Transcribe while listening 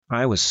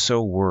I was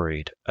so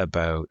worried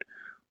about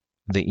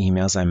the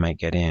emails I might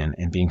get in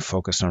and being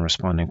focused on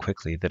responding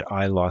quickly that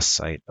I lost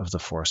sight of the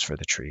forest for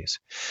the trees.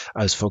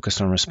 I was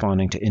focused on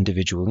responding to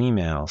individual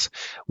emails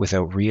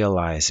without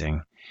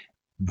realizing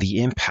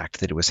the impact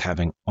that it was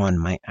having on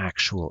my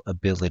actual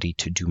ability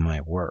to do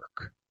my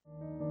work.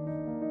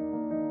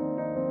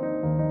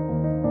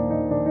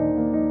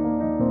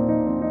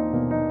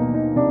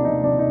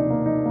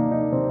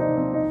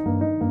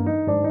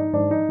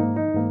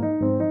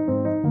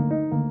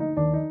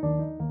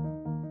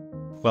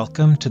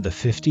 Welcome to the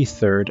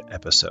 53rd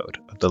episode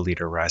of the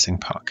Leader Rising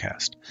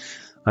podcast.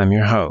 I'm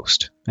your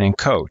host and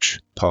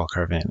coach, Paul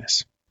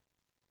Carvanis.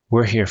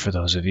 We're here for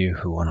those of you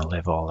who want to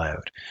live all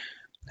out,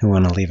 who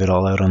want to leave it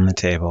all out on the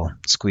table,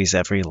 squeeze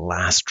every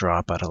last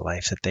drop out of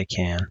life that they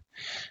can,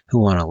 who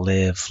want to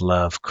live,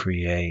 love,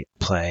 create,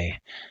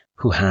 play,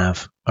 who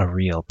have a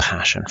real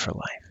passion for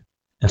life.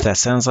 If that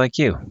sounds like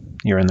you,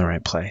 you're in the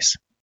right place.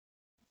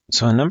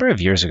 So a number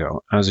of years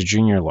ago, I was a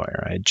junior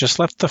lawyer. I had just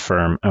left the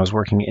firm. I was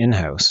working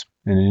in-house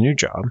in a new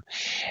job,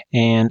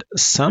 and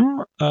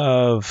some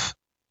of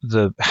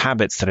the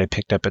habits that I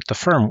picked up at the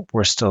firm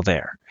were still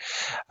there.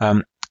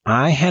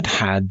 I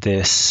had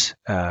this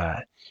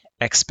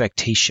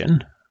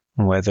expectation,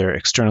 whether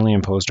externally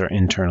imposed or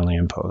internally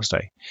imposed.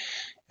 I,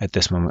 at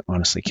this moment,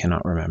 honestly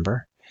cannot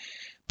remember.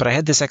 But I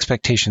had this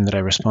expectation that I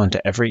respond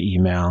to every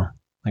email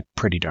like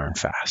pretty darn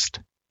fast.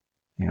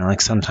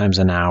 Like sometimes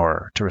an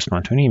hour to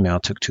respond to an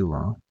email took too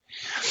long.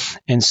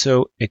 And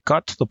so it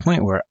got to the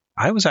point where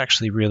I was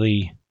actually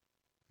really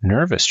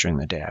nervous during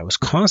the day. I was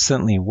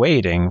constantly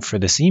waiting for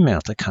this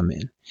email to come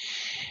in,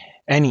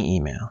 any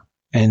email,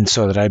 and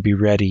so that I'd be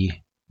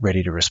ready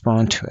to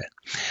respond to it.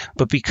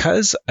 But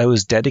because I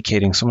was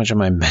dedicating so much of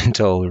my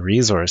mental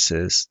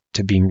resources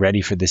to being ready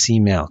for this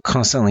email,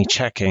 constantly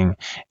checking,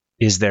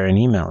 is there an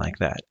email like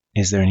that?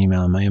 Is there an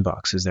email in my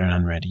inbox? Is there an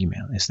unread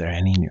email? Is there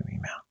any new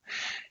email?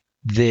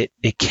 That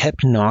it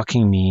kept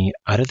knocking me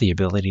out of the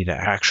ability to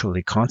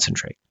actually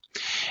concentrate.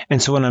 And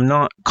so when I'm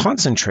not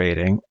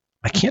concentrating,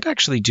 I can't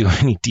actually do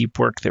any deep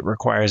work that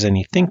requires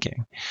any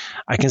thinking.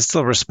 I can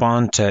still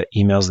respond to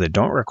emails that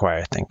don't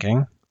require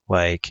thinking,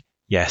 like,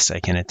 yes,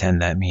 I can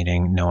attend that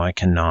meeting. No, I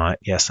cannot.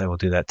 Yes, I will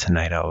do that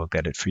tonight. I will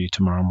get it for you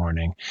tomorrow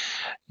morning.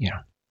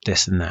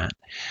 This and that.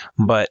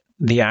 But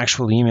the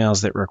actual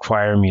emails that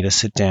require me to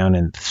sit down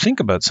and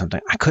think about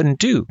something, I couldn't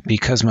do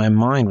because my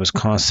mind was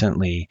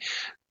constantly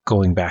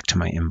going back to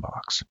my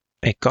inbox.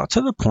 It got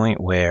to the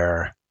point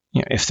where,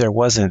 if there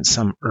wasn't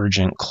some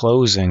urgent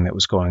closing that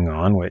was going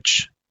on,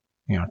 which,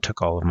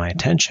 took all of my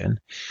attention,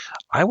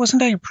 I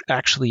wasn't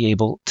actually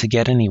able to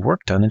get any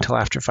work done until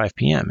after 5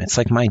 p.m. It's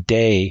like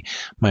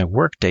my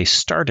work day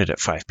started at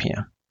 5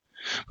 p.m.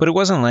 But it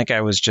wasn't like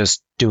I was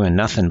just doing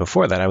nothing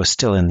before that. I was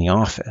still in the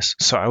office.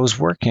 So I was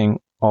working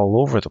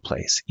all over the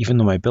place, even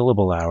though my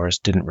billable hours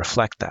didn't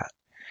reflect that.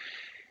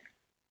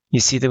 You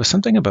see, there was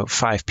something about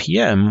 5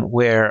 p.m.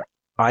 where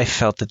I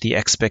felt that the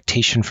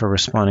expectation for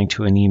responding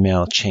to an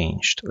email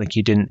changed. Like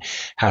you didn't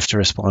have to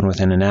respond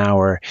within an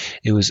hour.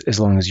 It was as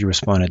long as you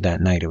responded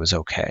that night, it was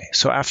okay.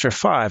 So after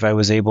 5, I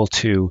was able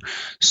to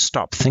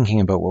stop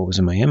thinking about what was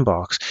in my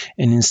inbox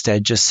and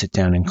instead just sit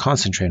down and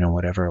concentrate on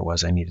whatever it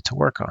was I needed to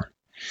work on.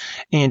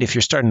 And if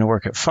you're starting to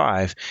work at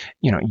 5,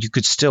 you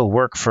could still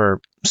work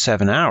for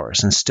 7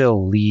 hours and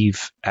still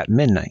leave at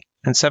midnight.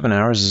 And 7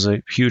 hours is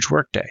a huge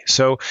work day.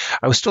 So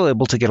I was still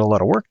able to get a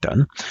lot of work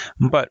done,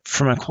 but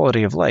for my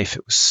quality of life,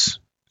 it was,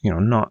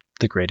 not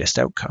the greatest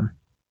outcome.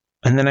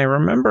 And then I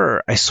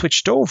remember I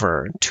switched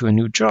over to a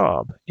new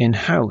job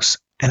in-house,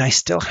 and I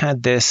still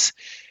had this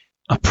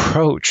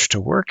approach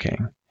to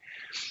working.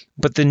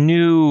 But the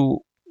new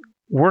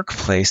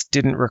workplace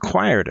didn't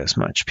require it as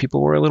much.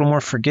 People were a little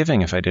more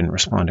forgiving if I didn't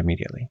respond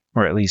immediately,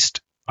 or at least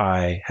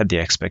I had the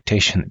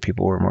expectation that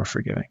people were more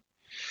forgiving,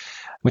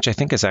 which I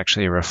think is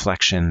actually a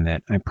reflection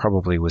that I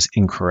probably was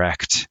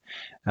incorrect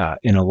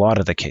in a lot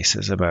of the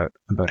cases about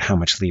how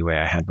much leeway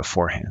I had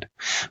beforehand.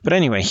 But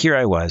anyway, here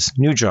I was,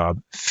 new job,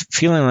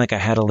 feeling like I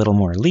had a little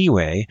more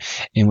leeway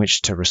in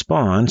which to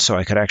respond so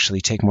I could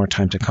actually take more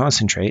time to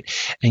concentrate.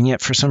 And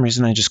yet for some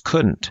reason, I just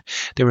couldn't.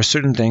 There were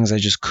certain things I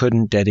just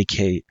couldn't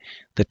dedicate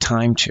the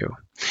time to.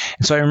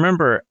 And so I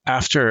remember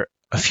after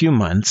a few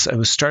months,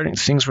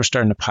 things were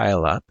starting to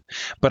pile up,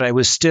 but I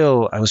was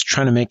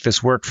trying to make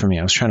this work for me.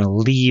 I was trying to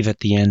leave at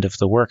the end of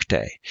the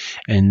workday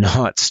and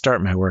not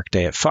start my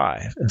workday at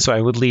 5. And so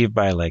I would leave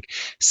by like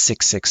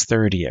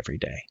 6:30 every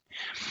day,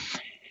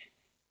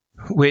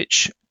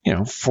 which,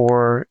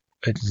 for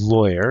a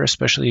lawyer,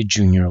 especially a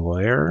junior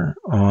lawyer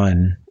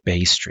on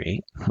Bay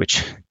Street,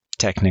 which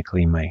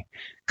technically my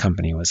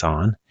company was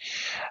on,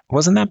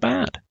 wasn't that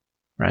bad.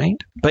 Right?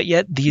 But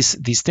yet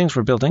these things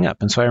were building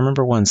up. And so I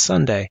remember one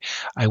Sunday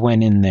I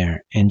went in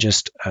there and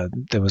just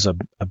there was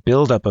a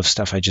buildup of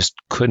stuff I just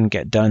couldn't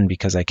get done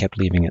because I kept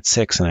leaving at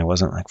 6 and I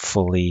wasn't like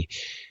fully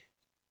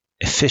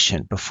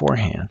efficient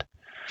beforehand.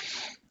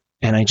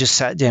 And I just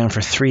sat down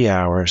for 3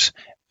 hours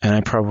and I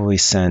probably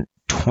sent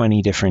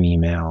 20 different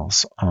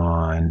emails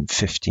on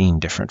 15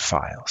 different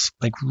files,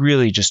 like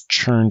really just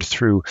churned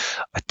through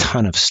a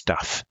ton of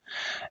stuff.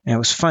 And it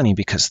was funny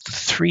because the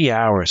 3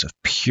 hours of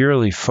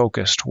purely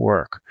focused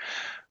work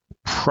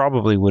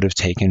probably would have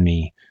taken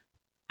me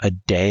a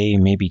day,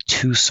 maybe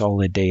 2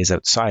 solid days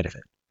outside of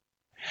it.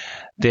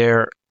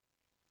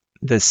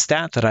 The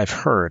stat that I've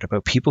heard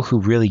about people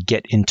who really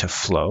get into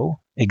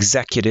flow,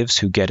 executives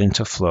who get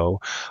into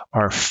flow,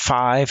 are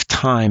 5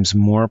 times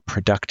more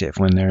productive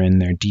when they're in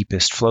their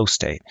deepest flow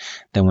state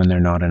than when they're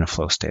not in a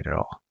flow state at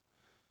all.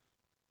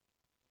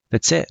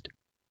 That's it.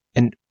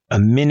 And a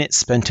minute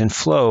spent in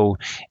flow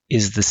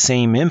is the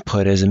same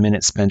input as a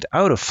minute spent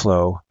out of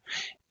flow,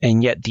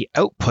 and yet the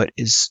output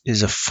is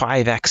a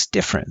 5x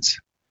difference.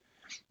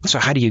 So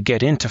how do you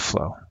get into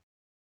flow?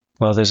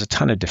 Well, there's a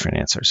ton of different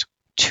answers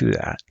to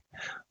that.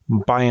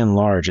 By and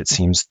large, it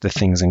seems the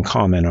things in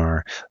common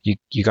are you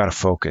got to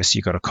focus,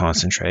 you got to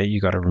concentrate,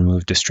 you got to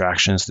remove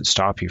distractions that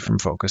stop you from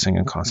focusing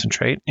and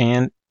concentrate,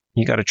 and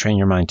you got to train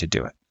your mind to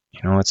do it.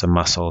 It's a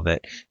muscle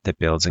that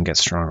builds and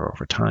gets stronger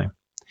over time.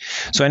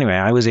 So anyway,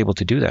 I was able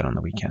to do that on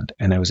the weekend,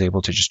 and I was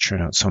able to just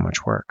churn out so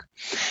much work.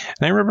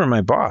 And I remember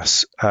my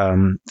boss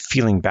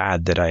feeling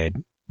bad that I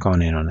had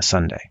gone in on a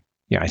Sunday.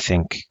 I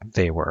think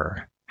they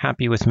were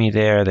happy with me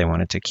there. They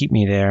wanted to keep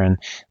me there, and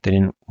they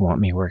didn't want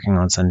me working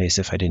on Sundays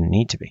if I didn't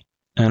need to be.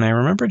 And I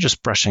remember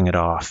just brushing it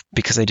off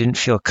because I didn't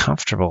feel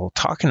comfortable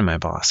talking to my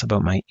boss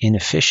about my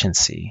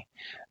inefficiency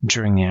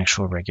during the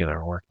actual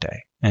regular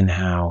workday and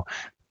how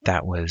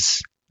that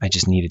was, I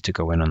just needed to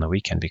go in on the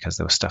weekend because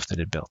there was stuff that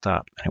had built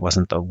up. And it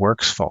wasn't the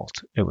work's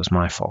fault. It was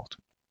my fault.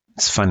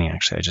 It's funny,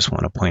 actually. I just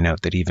want to point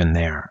out that even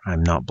there,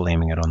 I'm not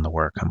blaming it on the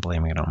work. I'm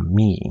blaming it on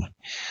me.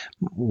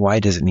 Why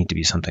does it need to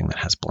be something that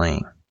has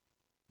blame?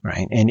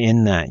 Right? And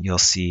in that, you'll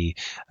see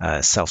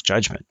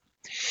self-judgment,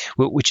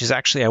 which is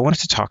actually, I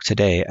wanted to talk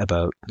today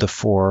about the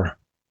 4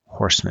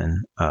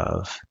 horsemen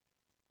of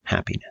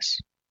happiness.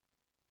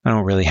 I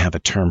don't really have a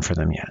term for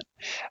them yet.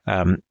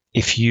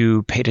 If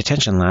you paid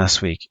attention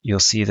last week, you'll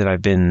see that I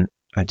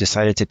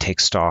decided to take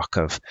stock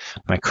of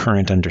my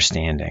current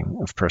understanding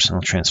of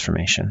personal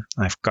transformation.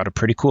 I've got a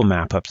pretty cool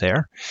map up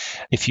there.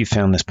 If you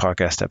found this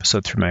podcast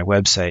episode through my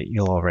website,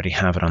 you'll already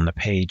have it on the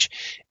page.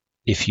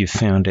 If you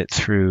found it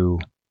through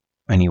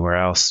anywhere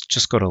else,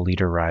 just go to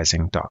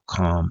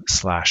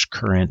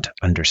leaderrising.com/current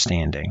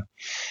understanding,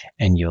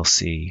 and you'll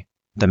see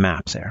the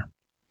map there.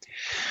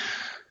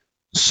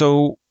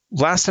 So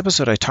last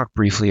episode, I talked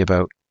briefly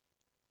about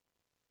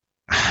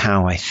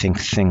how I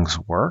think things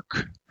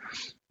work.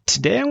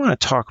 Today, I want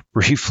to talk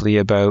briefly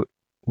about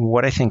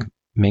what I think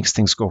makes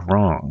things go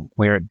wrong,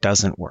 where it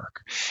doesn't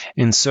work.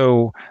 And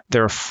so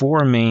there are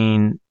 4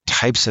 main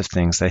types of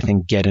things that I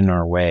think get in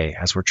our way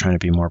as we're trying to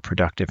be more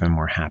productive and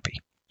more happy.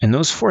 And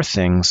those 4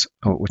 things,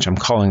 which I'm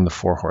calling the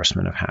 4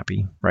 horsemen of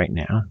happy right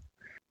now,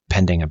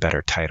 pending a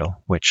better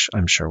title, which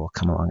I'm sure will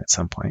come along at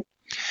some point.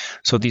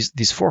 So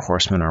these 4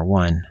 horsemen are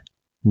 1,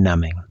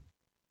 numbing,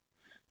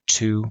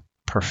 2,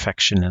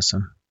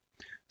 perfectionism,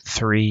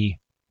 3,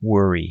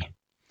 worry,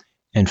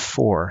 and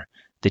 4,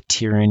 the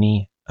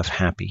tyranny of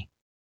happy.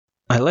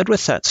 I led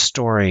with that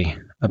story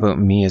about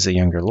me as a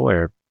younger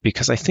lawyer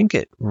because I think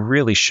it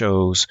really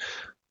shows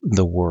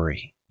the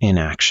worry in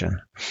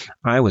action.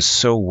 I was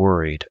so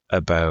worried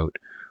about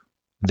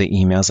the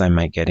emails I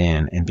might get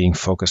in and being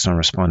focused on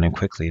responding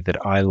quickly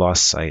that I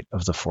lost sight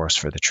of the forest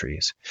for the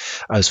trees.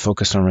 I was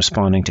focused on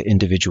responding to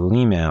individual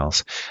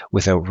emails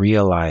without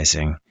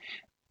realizing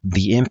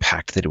the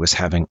impact that it was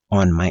having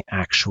on my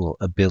actual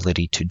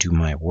ability to do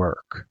my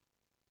work.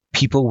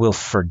 People will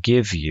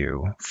forgive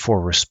you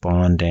for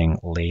responding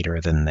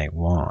later than they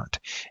want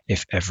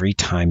if every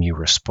time you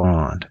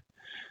respond,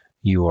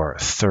 you are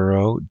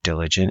thorough,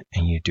 diligent,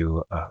 and you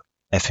do a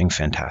effing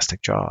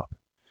fantastic job.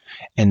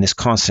 And this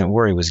constant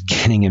worry was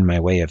getting in my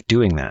way of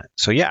doing that.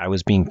 So yeah, I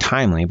was being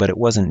timely, but it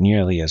wasn't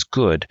nearly as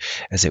good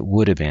as it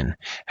would have been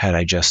had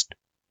I just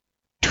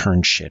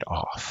turned shit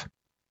off.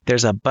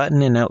 There's a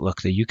button in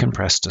Outlook that you can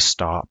press to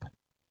stop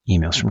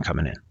emails from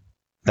coming in.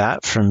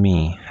 That, for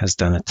me, has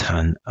done a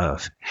ton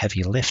of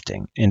heavy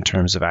lifting in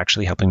terms of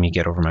actually helping me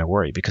get over my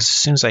worry. Because as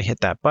soon as I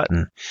hit that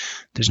button,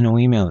 there's no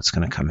email that's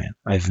going to come in.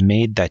 I've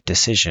made that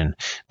decision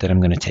that I'm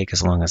going to take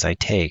as long as I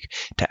take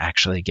to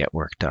actually get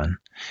work done.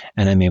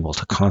 And I'm able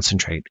to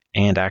concentrate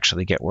and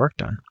actually get work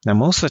done. Now,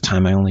 most of the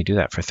time, I only do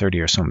that for 30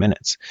 or so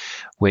minutes,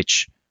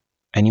 which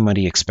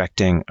anybody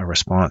expecting a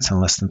response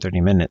in less than 30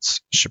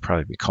 minutes should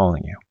probably be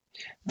calling you.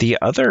 The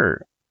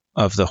other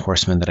of the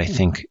horsemen that I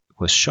think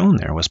was shown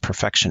there was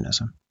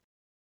perfectionism.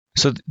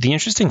 So the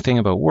interesting thing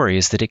about worry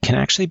is that it can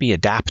actually be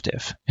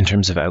adaptive in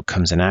terms of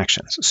outcomes and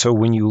actions. So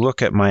when you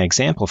look at my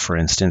example, for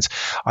instance,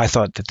 I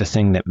thought that the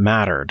thing that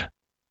mattered,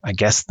 I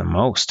guess the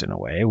most in a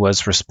way,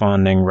 was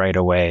responding right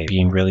away,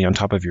 being really on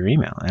top of your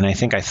email. And I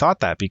think I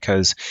thought that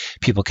because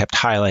people kept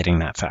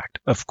highlighting that fact.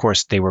 Of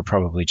course, they were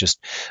probably just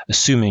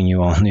assuming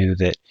you all knew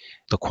that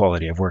the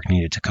quality of work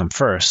needed to come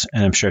first.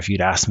 And I'm sure if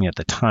you'd asked me at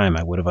the time,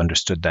 I would have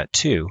understood that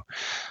too.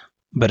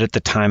 But at the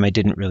time, I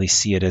didn't really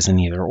see it as an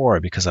either or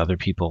because other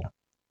people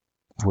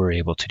were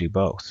able to do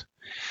both.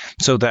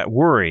 So that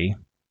worry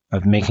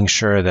of making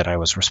sure that I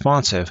was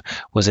responsive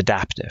was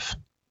adaptive,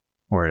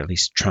 or at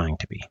least trying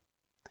to be.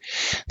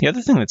 The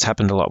other thing that's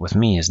happened a lot with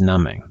me is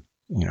numbing.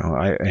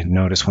 I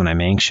notice when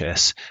I'm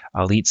anxious,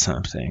 I'll eat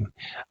something.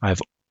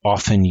 I've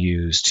often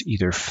used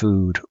either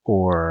food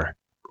or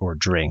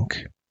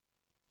drink,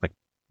 like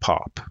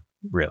pop,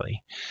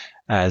 really,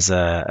 as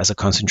a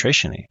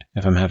concentration aid.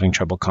 If I'm having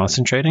trouble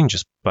concentrating,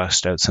 just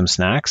bust out some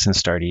snacks and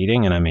start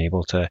eating, and I'm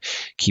able to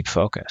keep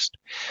focused.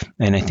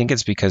 And I think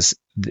it's because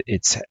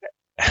it's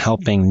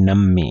helping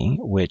numb me,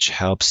 which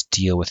helps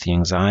deal with the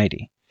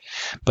anxiety.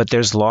 But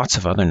there's lots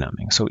of other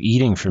numbing. So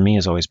eating for me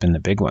has always been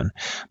the big one.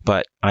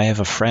 But I have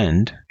a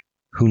friend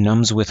who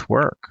numbs with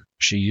work.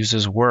 She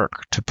uses work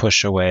to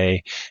push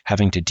away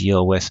having to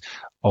deal with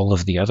all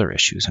of the other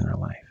issues in her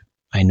life.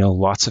 I know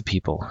lots of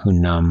people who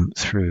numb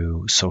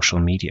through social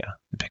media.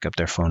 They pick up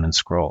their phone and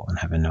scroll, and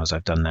heaven knows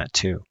I've done that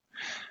too.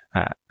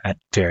 At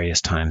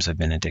various times, I've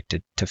been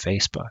addicted to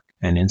Facebook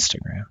and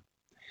Instagram.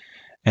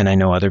 And I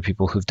know other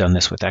people who've done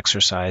this with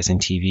exercise and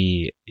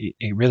TV.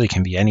 It really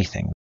can be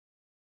anything.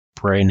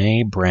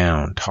 Brené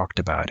Brown talked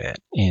about it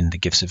in The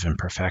Gifts of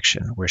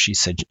Imperfection, where she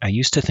said, I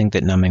used to think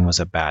that numbing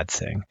was a bad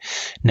thing.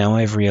 Now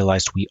I've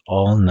realized we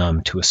all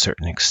numb to a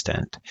certain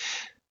extent.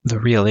 The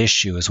real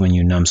issue is when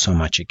you numb so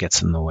much it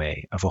gets in the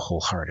way of a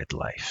wholehearted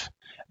life.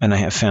 And I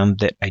have found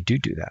that I do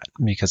that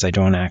because I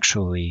don't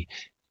actually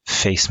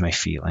face my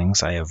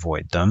feelings. I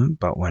avoid them,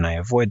 but when I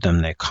avoid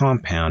them, they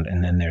compound,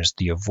 and then there's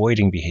the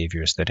avoiding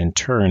behaviors that in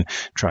turn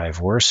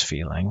drive worse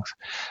feelings.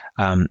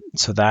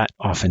 So that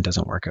often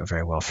doesn't work out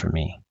very well for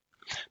me.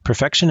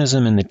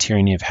 Perfectionism and the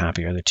tyranny of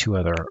happy are the two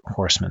other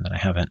horsemen that I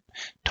haven't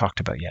talked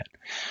about yet.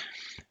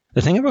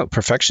 The thing about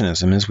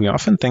perfectionism is we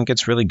often think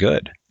it's really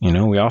good.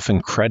 We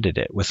often credit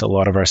it with a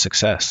lot of our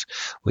success.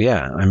 Well,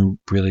 yeah, I'm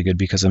really good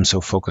because I'm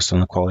so focused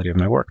on the quality of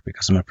my work,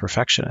 because I'm a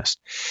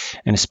perfectionist.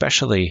 And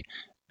especially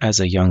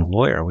as a young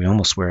lawyer, we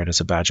almost wear it as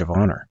a badge of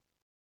honor.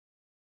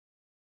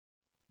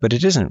 But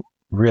it isn't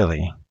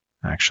really,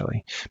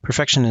 actually.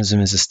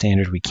 Perfectionism is a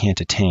standard we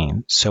can't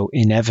attain. So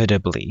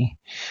inevitably,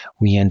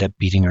 we end up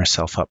beating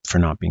ourselves up for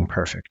not being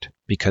perfect,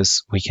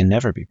 because we can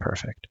never be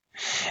perfect.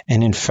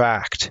 And in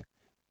fact,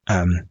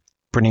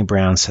 Brené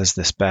Brown says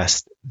this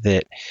best,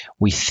 that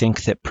we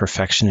think that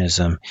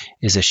perfectionism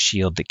is a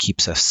shield that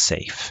keeps us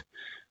safe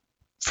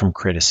from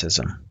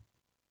criticism,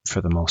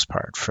 for the most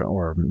part,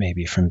 or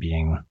maybe from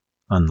being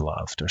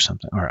unloved or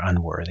something, or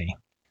unworthy.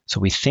 So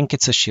we think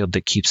it's a shield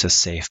that keeps us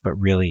safe, but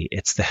really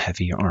it's the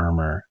heavy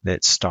armor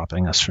that's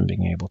stopping us from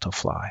being able to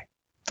fly.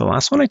 The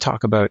last one I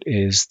talk about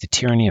is the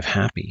tyranny of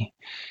happy.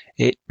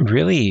 It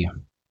really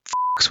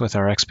fucks with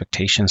our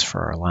expectations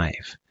for our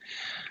life.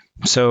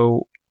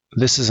 So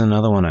this is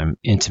another one I'm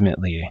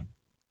intimately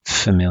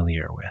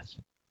familiar with.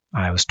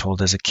 I was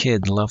told as a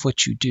kid, love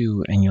what you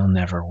do and you'll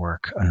never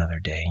work another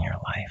day in your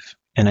life.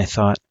 And I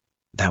thought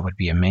that would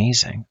be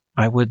amazing.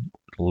 I would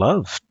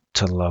love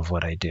to love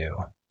what I do,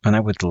 and I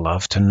would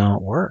love to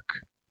not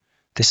work.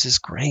 This is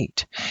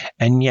great.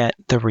 And yet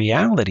the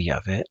reality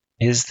of it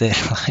is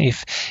that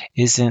life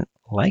isn't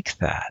like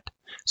that.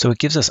 So it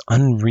gives us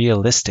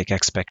unrealistic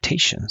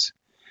expectations,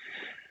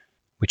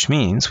 which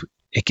means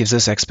it gives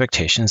us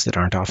expectations that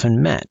aren't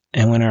often met.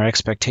 And when our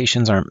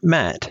expectations aren't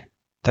met,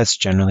 that's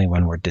generally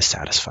when we're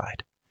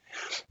dissatisfied.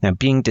 Now,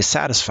 being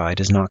dissatisfied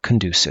is not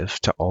conducive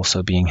to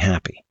also being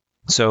happy.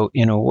 So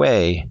in a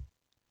way,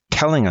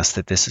 telling us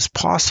that this is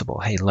possible,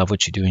 hey, love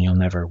what you do and you'll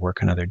never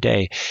work another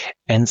day,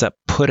 ends up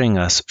putting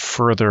us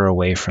further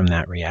away from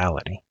that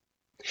reality.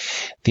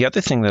 The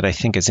other thing that I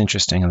think is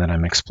interesting and that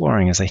I'm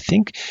exploring is I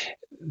think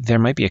there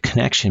might be a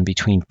connection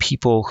between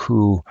people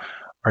who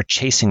are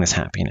chasing this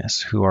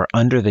happiness, who are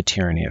under the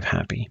tyranny of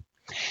happy,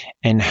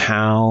 and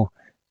how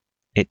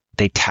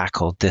they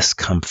tackle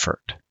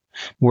discomfort.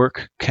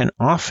 Work can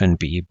often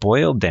be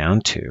boiled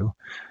down to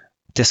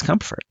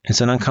discomfort. It's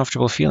an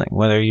uncomfortable feeling.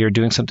 Whether you're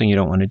doing something you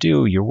don't want to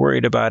do, you're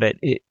worried about it,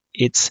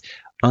 it's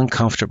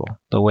uncomfortable.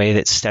 The way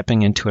that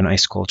stepping into an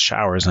ice cold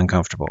shower is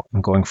uncomfortable,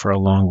 and going for a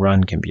long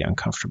run can be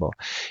uncomfortable.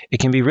 It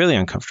can be really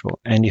uncomfortable.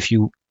 And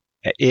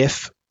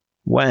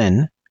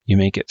when you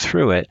make it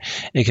through it,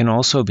 it can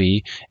also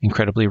be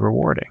incredibly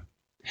rewarding.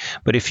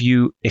 But if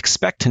you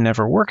expect to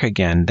never work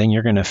again, then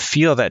you're going to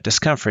feel that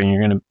discomfort and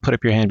you're going to put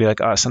up your hand and be like,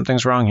 oh,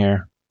 something's wrong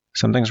here.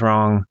 Something's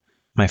wrong.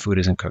 My food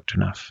isn't cooked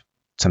enough.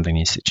 Something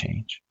needs to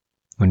change.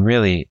 When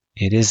really,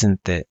 it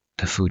isn't that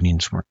the food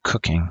needs more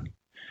cooking.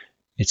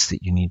 It's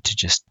that you need to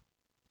just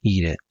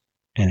eat it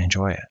and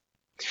enjoy it.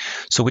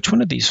 So which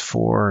one of these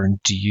four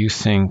do you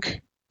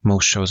think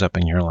most shows up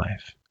in your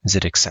life? Is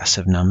it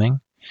excessive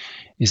numbing?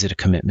 Is it a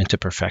commitment to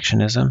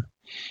perfectionism?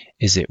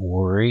 Is it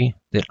worry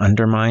that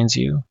undermines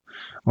you?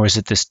 Or is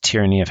it this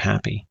tyranny of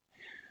happy,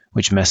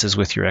 which messes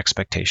with your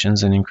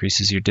expectations and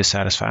increases your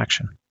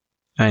dissatisfaction?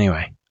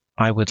 Anyway,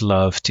 I would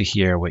love to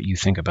hear what you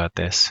think about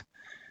this.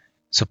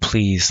 So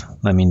please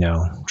let me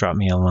know. Drop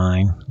me a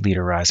line,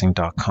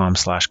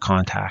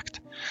 leaderrising.com/contact,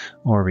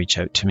 or reach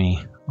out to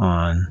me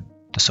on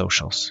the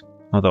socials.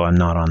 Although I'm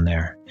not on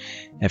there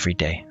every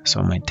day, so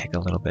it might take a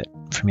little bit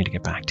for me to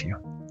get back to you.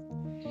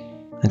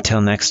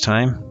 Until next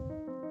time,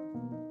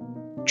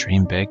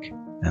 dream big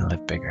and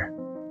live bigger.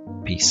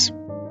 Peace.